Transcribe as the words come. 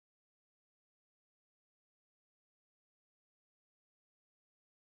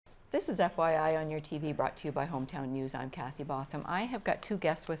This is FYI on Your TV, brought to you by Hometown News. I'm Kathy Botham. I have got two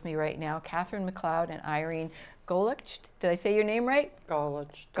guests with me right now, Kathryn MacLeod and Irene Goluch. Did I say your name right?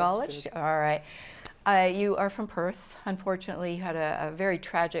 Goluch. Goluch? All right. You are from Perth. Unfortunately, you had a very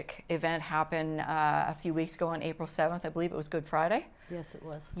tragic event happen a few weeks ago on April 7th. I believe it was Good Friday. Yes, it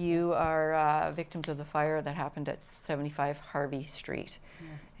was. You are victims of the fire that happened at 75 Harvey Street.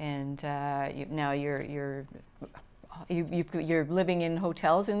 Yes. And now you're living in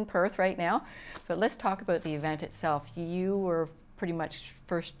hotels in Perth right now. But let's talk about the event itself. You were pretty much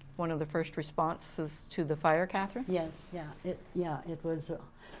one of the first responses to the fire, Kathryn? Yes, yeah. It was,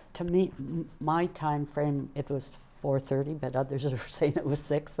 to me, my time frame, it was 4:30, but others are saying it was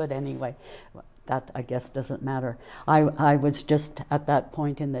 6, but anyway, that I guess doesn't matter. I was just at that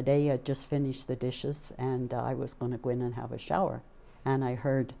point in the day, I just finished the dishes and I was going to go in and have a shower. And I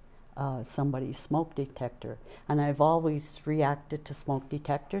heard somebody's smoke detector. And I've always reacted to smoke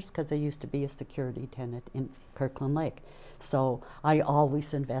detectors because I used to be a security tenant in Kirkland Lake. So I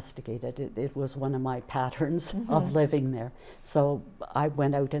always investigated. It was one of my patterns of living there. So I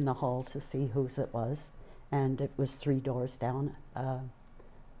went out in the hall to see whose it was. And it was 3 doors down,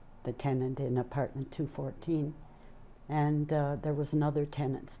 the tenant in apartment 214. And there was another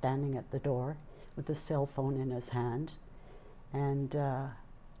tenant standing at the door with a cell phone in his hand. And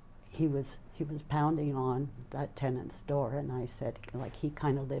he was pounding on that tenant's door, and I said, like, he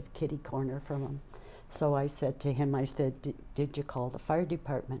kind of lived kitty corner from him. So I said to him, I said, did you call the fire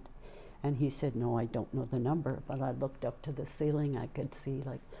department? And he said, no, I don't know the number. But I looked up to the ceiling, I could see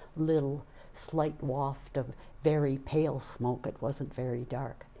like little slight waft of very pale smoke. It wasn't very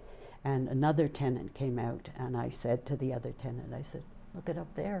dark. And another tenant came out, and I said to the other tenant, I said, look it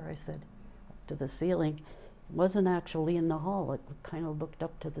up there. I said, up to the ceiling. It wasn't actually in the hall. It kind of looked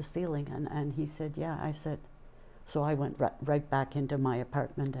up to the ceiling. And he said, yeah. I said, so I went right back into my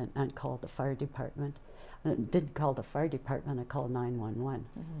apartment and called the fire department. I didn't call the fire department, I called 911.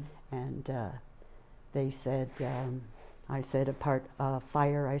 And they said, I said,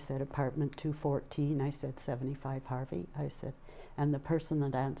 fire, I said, apartment 214, I said, 75 Harvey, I said, and the person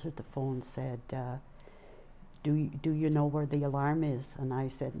that answered the phone said, do you know where the alarm is? And I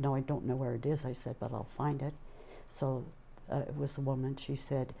said, no, I don't know where it is. I said, but I'll find it. So it was a woman. She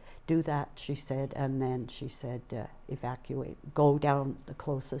said, do that, she said, and then she said, evacuate, go down the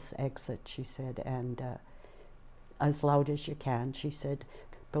closest exit, she said, and as loud as you can, she said,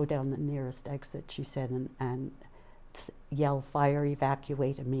 go down the nearest exit, she said, and yell fire,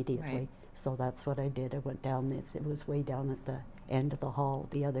 evacuate immediately. Right. So that's what I did. I went down, it was way down at the end of the hall,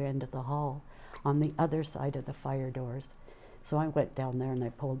 the other end of the hall, on the other side of the fire doors. So I went down there and I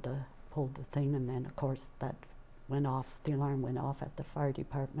pulled the thing, and then of course that went off. The alarm went off at the fire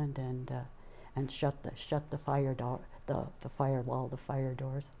department, and shut the fire door, the firewall, the fire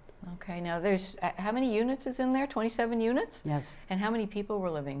doors. Okay. Now there's how many units is in there? 27 units. Yes. And how many people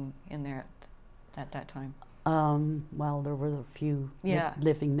were living in there at that time? Well, there were a few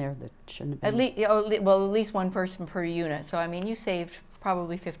living there that shouldn't have been. Well, at least one person per unit. So I mean, you saved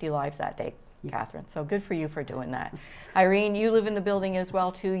probably 50 lives that day. Yeah. Kathryn, so good for you for doing that. Irene, you live in the building as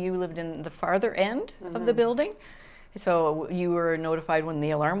well too. You lived in the farther end of the building. So you were notified when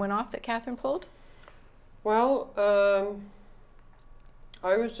the alarm went off that Kathryn pulled? Well,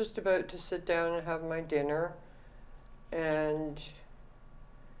 I was just about to sit down and have my dinner, and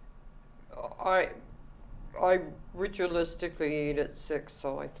I ritualistically eat at 6,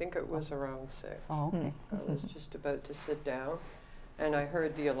 so I think it was around 6. Oh, okay. I was just about to sit down, and I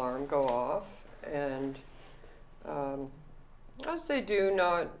heard the alarm go off, and as they do,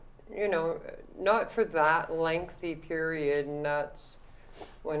 not for that lengthy period, and that's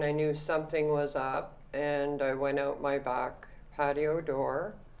when I knew something was up, and I went out my back patio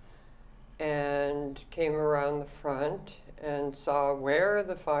door and came around the front and saw where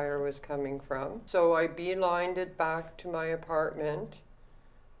the fire was coming from. So I beelined it back to my apartment,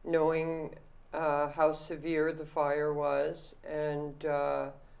 knowing how severe the fire was, and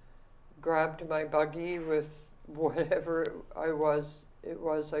grabbed my buggy with whatever it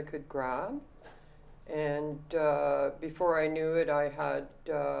was I could grab. And before I knew it, I had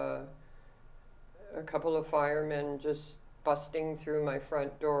a couple of firemen just busting through my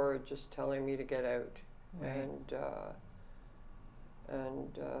front door, just telling me to get out. Right.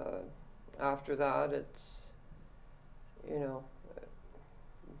 And after that, it's,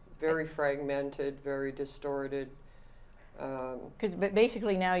 very fragmented, very distorted. Because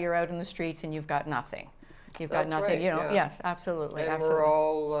basically now you're out in the streets and you've got nothing. You've got nothing, right, Yes, absolutely. And absolutely. we're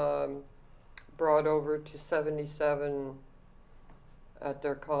all brought over to 77 at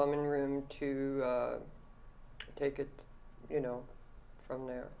their common room to take it, from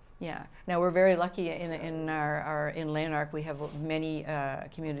there. Yeah. Now we're very lucky in our in Lanark. We have many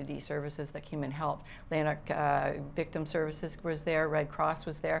community services that came and helped. Lanark Victim Services was there. Red Cross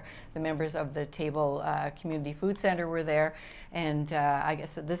was there. The members of the Table Community Food Center were there. And I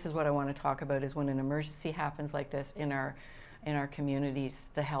guess that this is what I want to talk about, is when an emergency happens like this in our communities,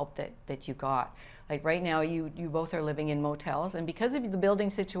 the help that you got. Like right now, you both are living in motels, and because of the building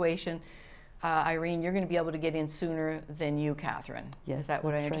situation, Irene, you're going to be able to get in sooner than you, Kathryn. Yes, is that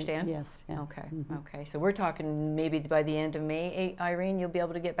what I that's understand? right. Yes. Yeah. Okay. Okay. So we're talking maybe by the end of May, Irene, you'll be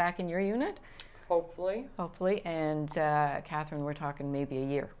able to get back in your unit. Hopefully. Hopefully, and Kathryn, we're talking maybe a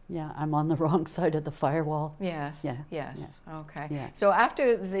year. Yeah, I'm on the wrong side of the firewall. Yes. Yeah. Yes. Yeah. Okay. Yeah. So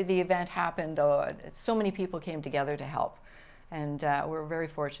after the event happened, though, so many people came together to help, and we're very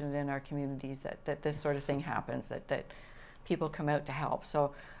fortunate in our communities that this sort of thing happens, that people come out to help.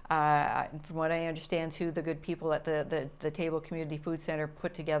 So from what I understand too, the good people at the Table Community Food Center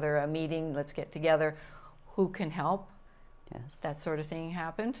put together a meeting. Let's get together. Who can help? Yes. That sort of thing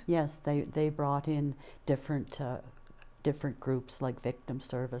happened. Yes, they brought in different groups like victim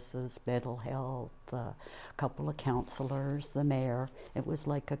services, mental health, a couple of counselors, the mayor. It was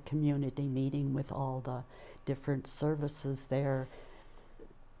like a community meeting with all the different services there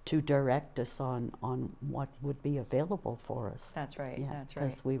to direct us on what would be available for us. That's right. Yeah, that's right.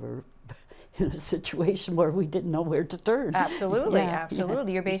 because we were in a situation where we didn't know where to turn. Absolutely, Yeah,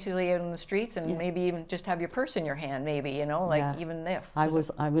 absolutely. yeah. You're basically out on the streets, and Yeah. maybe even just have your purse in your hand. Maybe like Yeah. even if I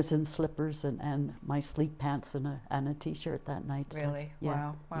was in slippers and my sleep pants and a t-shirt that night. Really.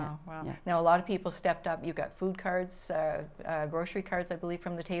 Yeah, Wow. yeah. Now a lot of people stepped up. You got food cards, grocery cards, I believe,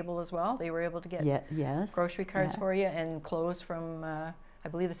 from the table as well. They were able to get Yes. grocery cards Yeah. for you, and clothes from I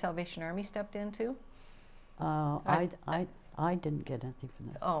believe the Salvation Army stepped in too. I didn't get anything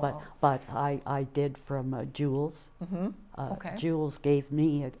from that. Oh. But I did from Jules. Mm-hmm. Okay. Jules gave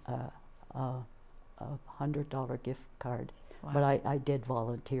me a $100 gift card. Wow. But I did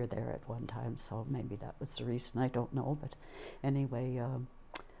volunteer there at one time, so maybe that was the reason. I don't know. But anyway,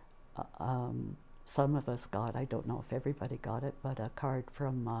 some of us got, I don't know if everybody got it, but a card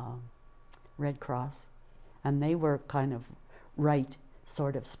from Red Cross. And they were kind of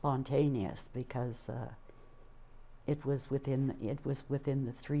sort of spontaneous, because it was within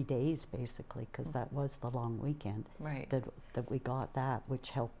the 3 days basically, because that was the long weekend. Right. That we got that,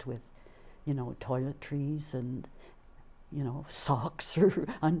 which helped with, toiletries and, socks or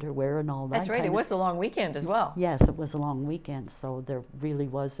underwear and all that. That's right. It was a long weekend as well. Yes, it was a long weekend, so there really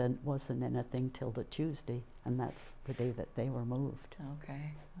wasn't anything till the Tuesday, and that's the day that they were moved.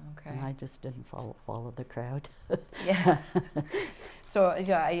 Okay. And I just didn't follow the crowd. Yeah. So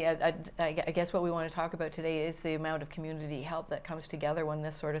yeah, I guess what we want to talk about today is the amount of community help that comes together when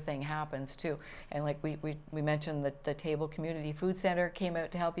this sort of thing happens too. And like we mentioned that the Table Community Food Center came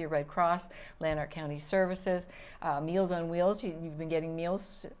out to help you, Red Cross, Lanark County Services, Meals on Wheels. You've been getting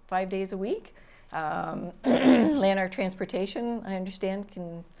meals 5 days a week. Lanark Transportation, I understand,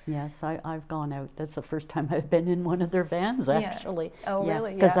 can... Yes, I've gone out. That's the first time I've been in one of their vans, actually. Oh, yeah,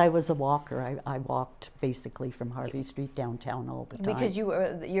 really? Because Yeah. I was a walker. I walked basically from Harvey Street downtown all the time. Because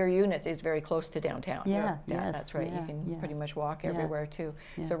your unit is very close to downtown. Yeah, Yeah, yes, that's right. yeah, You can yeah. pretty much walk Yeah. everywhere too.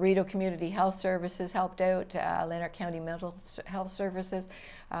 Yeah. So Rideau Community Health Services helped out, Lanark County Mental Health Services.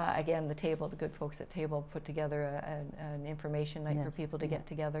 Again, the good folks at Table put together an information night for Yes, people to yeah. get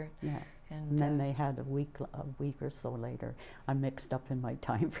together. Yeah. And And then they had a week or so later. I'm mixed up in my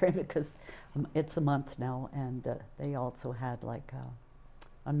time frame because it's a month now, and they also had like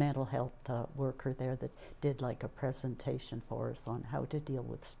a mental health worker there that did like a presentation for us on how to deal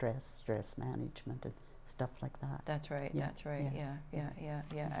with stress management and stuff like that. That's right. Yeah, That's right. yeah.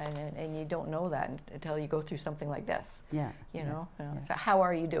 Yeah. And you don't know that until you go through something like this. Yeah. You know. yeah. So how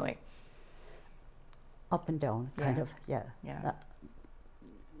are you doing? Up and down, kind Yeah. of. Yeah. Yeah.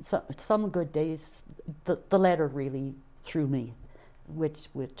 So some good days. The letter really threw me, which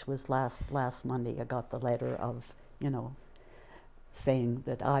was last Monday. I got the letter of saying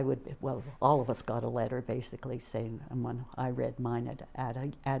that I would. Well, all of us got a letter basically saying, and when I read mine at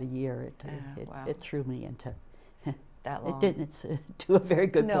a year, Wow. it threw me into. That long? It didn't. It's to a very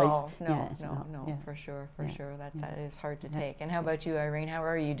good place. No, Yeah, yeah. for sure, Yeah, sure. That is hard to Yeah. take. And how about you, Irene? How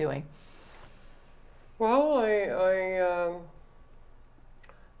are you doing? Well,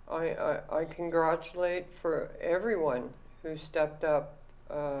 I congratulate for everyone who stepped up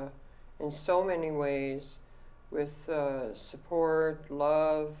in so many ways with support,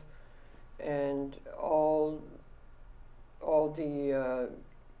 love, and all the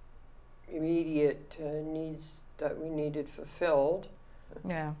immediate needs that we needed fulfilled.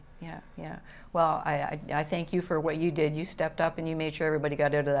 Yeah. yeah. Well, I thank you for what you did. You stepped up and you made sure everybody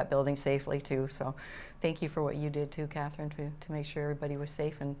got out of that building safely too. So thank you for what you did too, Kathryn, to make sure everybody was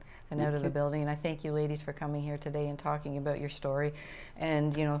safe and out of the building. And I thank you ladies for coming here today and talking about your story.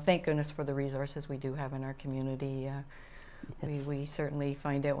 And, you know, thank goodness for the resources we do have in our community. Yes. We certainly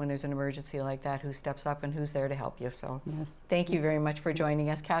find out when there's an emergency like that who steps up and who's there to help you. So yes. Thank you very much for joining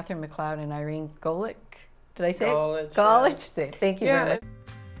us, Kathryn, MacLeod, and Irene Goluch. Did I say Goluch, Goluch? Yeah. Thank you very much.